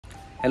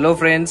Hello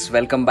friends,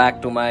 welcome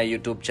back to my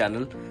YouTube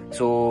channel.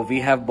 So we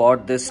have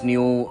bought this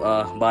new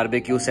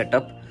barbecue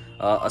setup,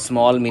 a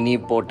small mini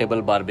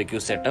portable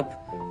barbecue setup.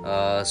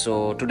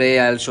 So today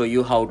I'll show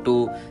you how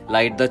to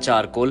light the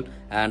charcoal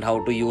and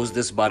how to use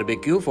this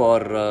barbecue for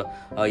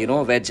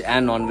veg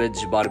and non-veg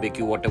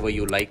barbecue, whatever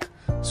you like.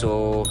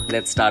 So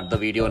let's start the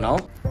video now.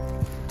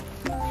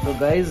 So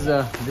guys,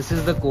 this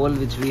is the coal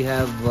which we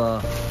have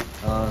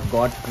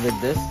got with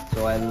this.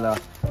 So I'll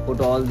put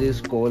all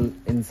this coal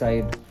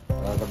inside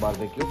the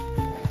barbecue.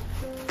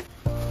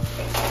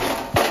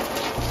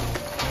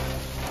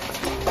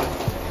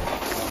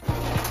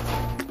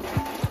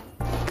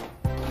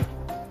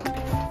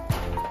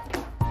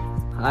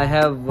 I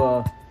have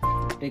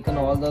taken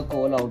all the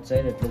coal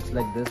outside. It looks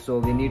like this, so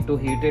we need to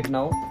heat it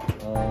now.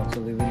 So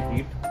we will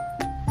heat.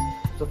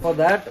 So for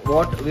that,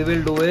 what we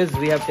will do is,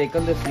 we have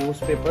taken this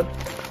newspaper.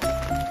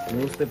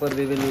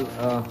 We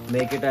will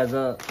make it as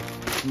a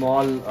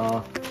small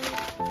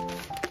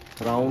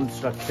round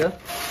structure.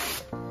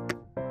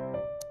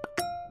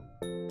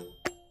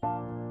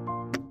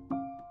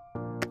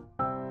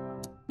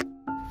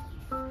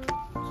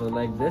 So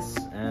like this,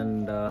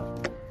 and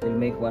we'll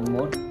make one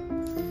more.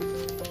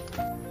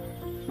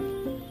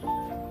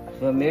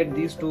 So I made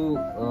these two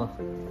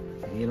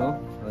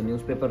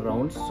newspaper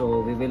rounds,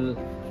 so we will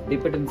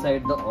dip it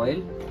inside the oil.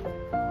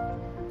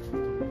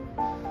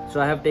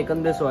 So I have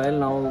taken this oil.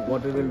 Now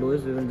what we will do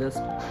is, we will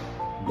just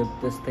dip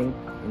this thing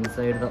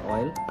inside the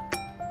oil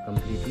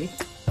completely.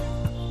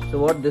 So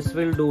what this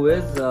will do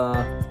is,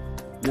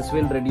 this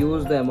will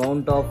reduce the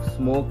amount of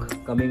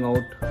smoke coming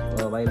out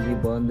while we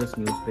burn this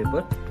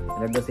newspaper,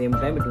 and at the same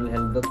time it will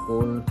help the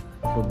coal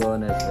to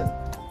burn as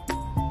well.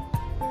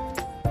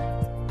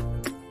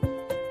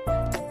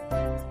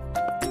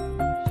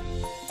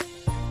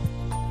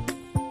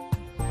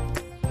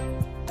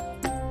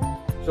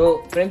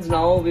 So friends,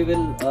 now we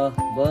will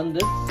burn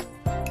this.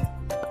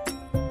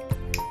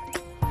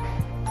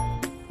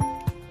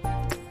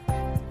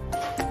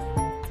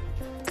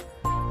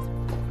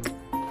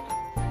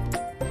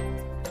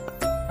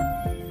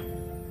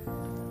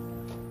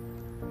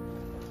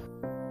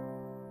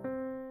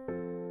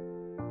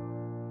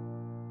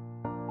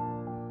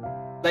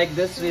 Like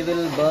this, we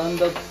will burn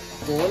the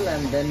coal,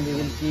 and then we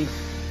will keep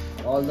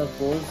all the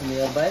coals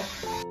nearby.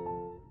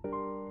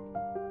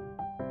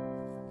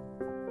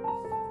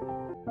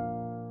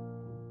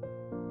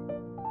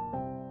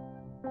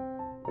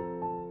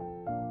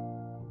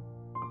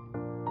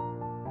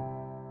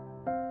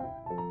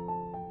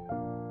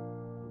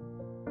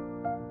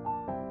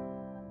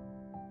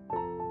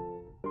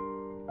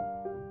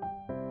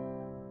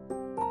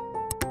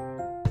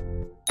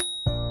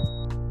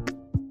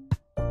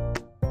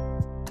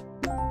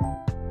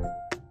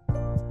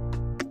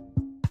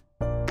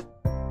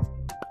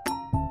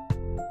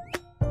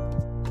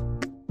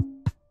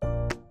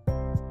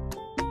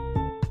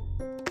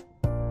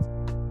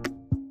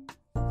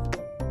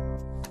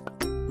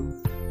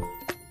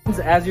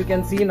 As you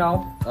can see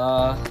now,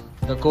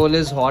 the coal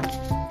is hot,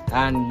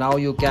 and now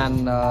you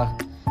can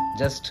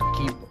just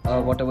keep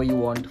whatever you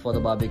want for the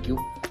barbecue.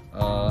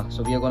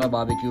 So we are gonna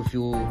barbecue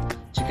few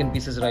chicken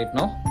pieces right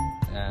now,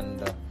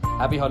 and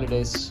happy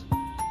holidays.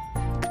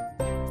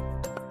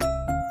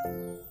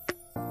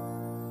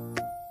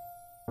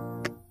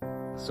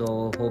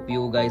 So hope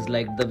you guys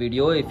liked the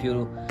video. If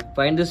you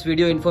find this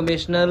video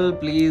informational,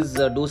 please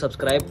do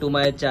subscribe to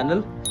my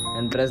channel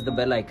and press the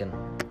bell icon.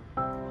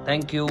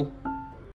 Thank you.